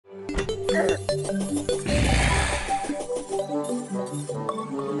Hey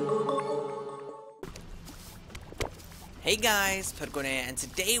guys, Pedguin here, and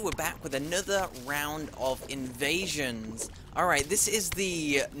today we're back with another round of invasions. Alright, this is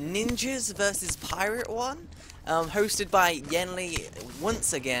the Ninjas versus Pirate one, hosted by Yenli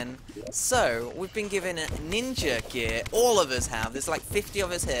once again. So, we've been given ninja gear, all of us have, there's like 50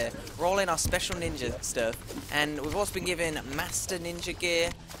 of us here, we're all in our special ninja stuff, and we've also been given Master Ninja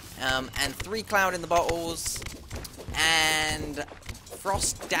gear, and 3 Cloud in the bottles, and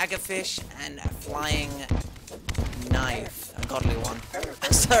Frost Daggerfish, and a Flying Knife, a godly one.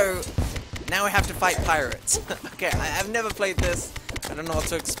 So now we have to fight pirates. Okay, I've never played this. I don't know what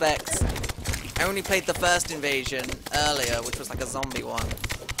to expect. I only played the first invasion earlier, which was like a zombie one.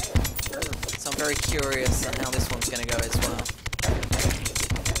 So I'm very curious on how this one's gonna go as well.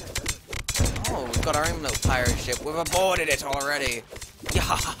 Oh, we've got our own little pirate ship. We've aborted it already.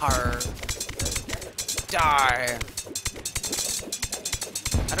 Yar! Die!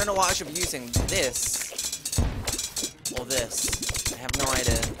 I don't know why I should be using this. Or this. I have no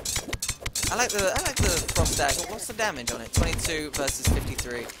idea. I like the frost dagger. What's the damage on it? 22 versus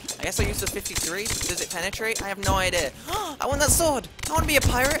 53. I guess I'll use the 53. Does it penetrate? I have no idea. I want that sword! I want to be a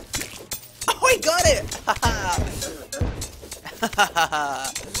pirate! Oh, I got it!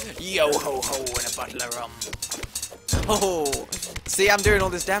 Yo ho ho and a bottle of rum. Oh, see, I'm doing all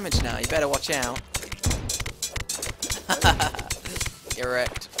this damage now. You better watch out. You're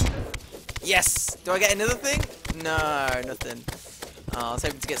wrecked. Yes! Do I get another thing? No, nothing. Oh, I was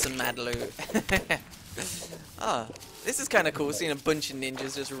hoping to get some mad loot. Oh, this is kind of cool, seeing a bunch of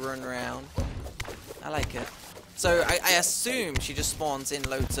ninjas just run around. I like it. So, I assume she just spawns in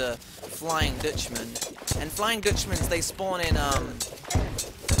loads of Flying Dutchmen. And Flying Dutchmen, they spawn in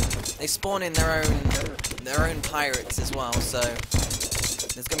their own pirates as well, so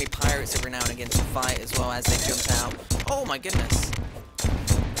there's gonna be pirates every now and again to fight as well as they jump out. Oh my goodness.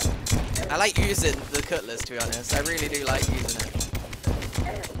 I like using the cutlass, to be honest. I really do like using it.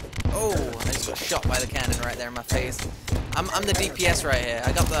 Oh, I just got shot by the cannon right there in my face. I'm the DPS right here.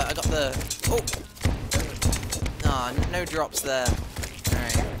 I got the. Oh, ah, oh, no drops there. All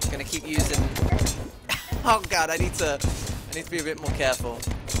right, gonna keep using. Oh god, I need to be a bit more careful.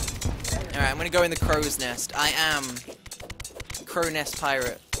 All right, I'm gonna go in the crow's nest. I am crow nest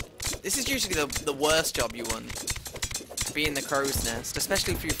pirate. This is usually the worst job you want. Be in the crow's nest,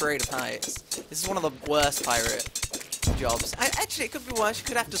 especially if you're afraid of heights. This is one of the worst pirate jobs. Actually, it could be worse. You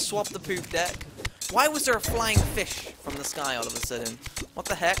could have to swap the poop deck. Why was there a flying fish from the sky all of a sudden? What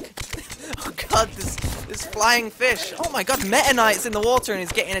the heck? Oh god, this flying fish. Oh my god, Meta Knight's in the water and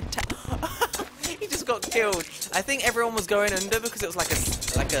he's getting attacked. He just got killed. I think everyone was going under because it was like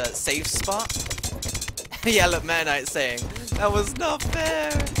a safe spot. Yeah, look, Meta Knight's saying that was not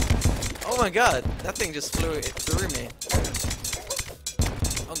fair. Oh my god, that thing just flew through me.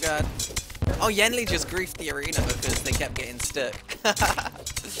 Oh god. Oh, Yenli just griefed the arena because they kept getting stuck.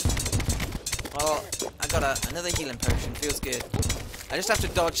 Well, I got another healing potion, feels good. I just have to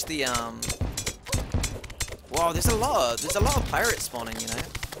dodge the Wow, there's a lot of pirates spawning, you know.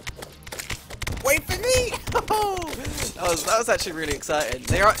 Wait for me! Oh, that was actually really exciting.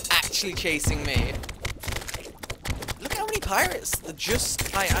 They are actually chasing me. Look how many pirates.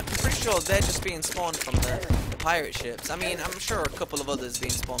 I'm pretty sure they're just being spawned from the pirate ships. I mean, I'm sure a couple of others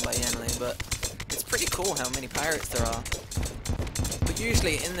being spawned by Yenli, but it's pretty cool how many pirates there are. But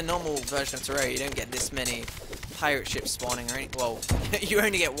usually in the normal version of Terraria, you don't get this many pirate ships spawning or anything. Well, you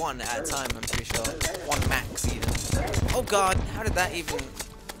only get one at a time, I'm pretty sure. One max even. Oh god, how did that even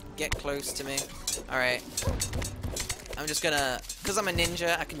get close to me? Alright. I'm just gonna, because I'm a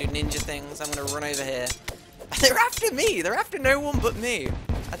ninja, I can do ninja things. I'm gonna run over here. They're after me! They're after no one but me!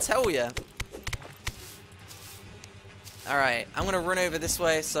 I tell ya. Alright, I'm gonna run over this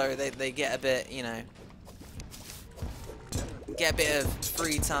way so they get a bit, you know, get a bit of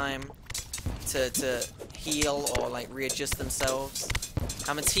free time to heal or like readjust themselves.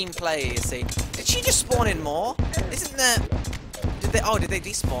 I'm a team player, you see. Did she just spawn in more? Isn't there... Did they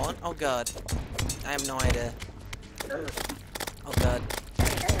despawn? Oh god. I have no idea. Oh god.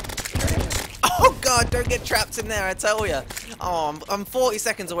 Oh god, don't get trapped in there, I tell ya. Oh, I'm 40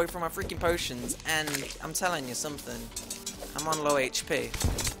 seconds away from my freaking potions, and I'm telling you something. I'm on low HP.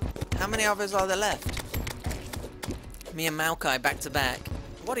 How many others are there left? Me and Maokai back to back.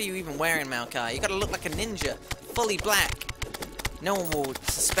 What are you even wearing, Maokai? You gotta look like a ninja. Fully black. No one will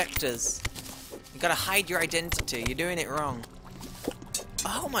suspect us. You gotta hide your identity. You're doing it wrong.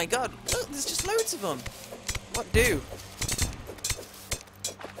 Oh my god. Look, there's just loads of them. What do?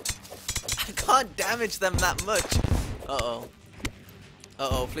 I can't damage them that much. Uh-oh.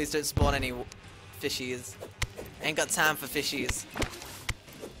 Uh-oh, please don't spawn any fishies. Ain't got time for fishies.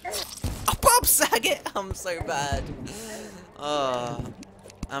 Oh, Bob Saget! I'm so bad. Oh,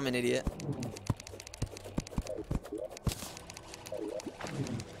 I'm an idiot.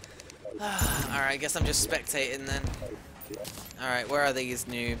 Alright, I guess I'm just spectating then. Alright, where are these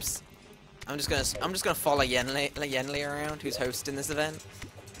noobs? I'm just gonna follow Yenli around, who's hosting this event.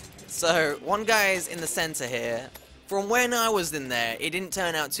 So, one guy's in the center here. From when I was in there, it didn't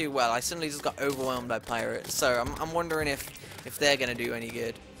turn out too well. I suddenly just got overwhelmed by pirates. So, I'm wondering if they're gonna do any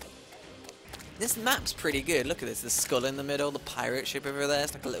good. This map's pretty good. Look at this. The skull in the middle, the pirate ship over there.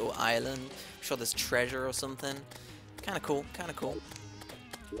 It's like a little island. I'm sure there's treasure or something. Kinda cool, kinda cool.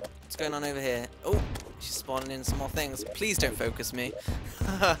 What's going on over here? Oh, she's spawning in some more things. Please don't focus me.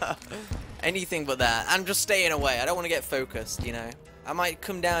 Anything but that. I'm just staying away. I don't want to get focused, you know. I might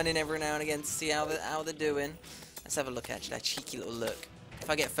come down in every now and again to see how they're doing. Let's have a look, actually. A cheeky little look. If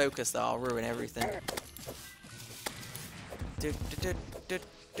I get focused, though, I'll ruin everything.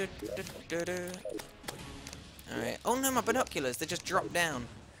 Alright. Oh no, my binoculars. They just dropped down.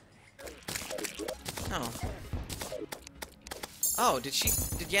 Oh. Oh, did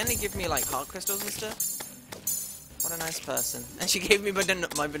Yenny give me like heart crystals and stuff? What a nice person. And she gave me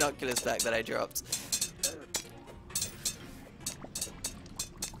my binoculars back that I dropped.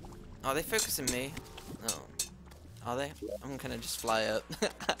 Are they focusing me? No. Are they? I'm gonna just fly up.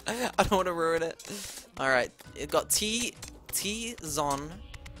 I don't want to ruin it. Alright, it got Zon,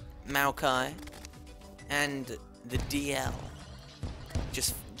 Maokai, and the DL.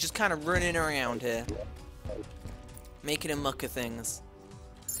 Just kind of running around here. Making a muck of things.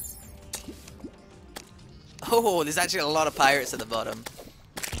 Oh, there's actually a lot of pirates at the bottom.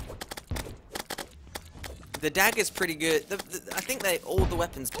 The dagger's pretty good. I think all the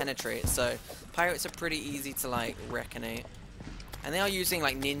weapons penetrate, so pirates are pretty easy to like reckonate. And they are using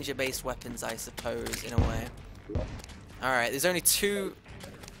like ninja-based weapons, I suppose, in a way. Alright, there's only two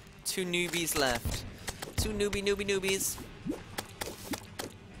newbies left. Two newbies.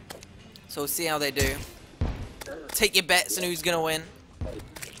 So we'll see how they do. Take your bets on who's gonna win.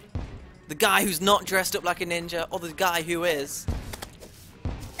 The guy who's not dressed up like a ninja, or the guy who is.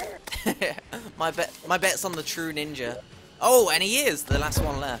 my bet's on the true ninja. Oh, and he is the last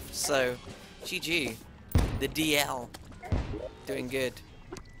one left. So, GG. The DL. Doing good.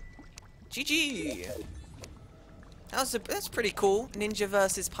 GG. That's pretty cool. Ninja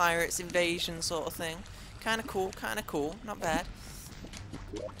versus pirates invasion sort of thing. Kinda cool. Not bad.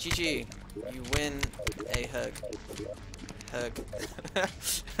 GG. You win a hug.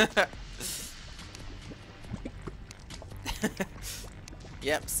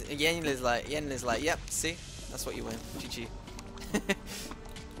 Yep, Yen is like, yep, see? That's what you win. GG.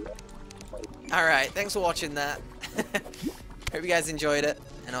 Alright, thanks for watching that. Hope you guys enjoyed it,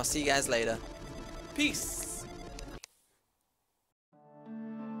 and I'll see you guys later. Peace!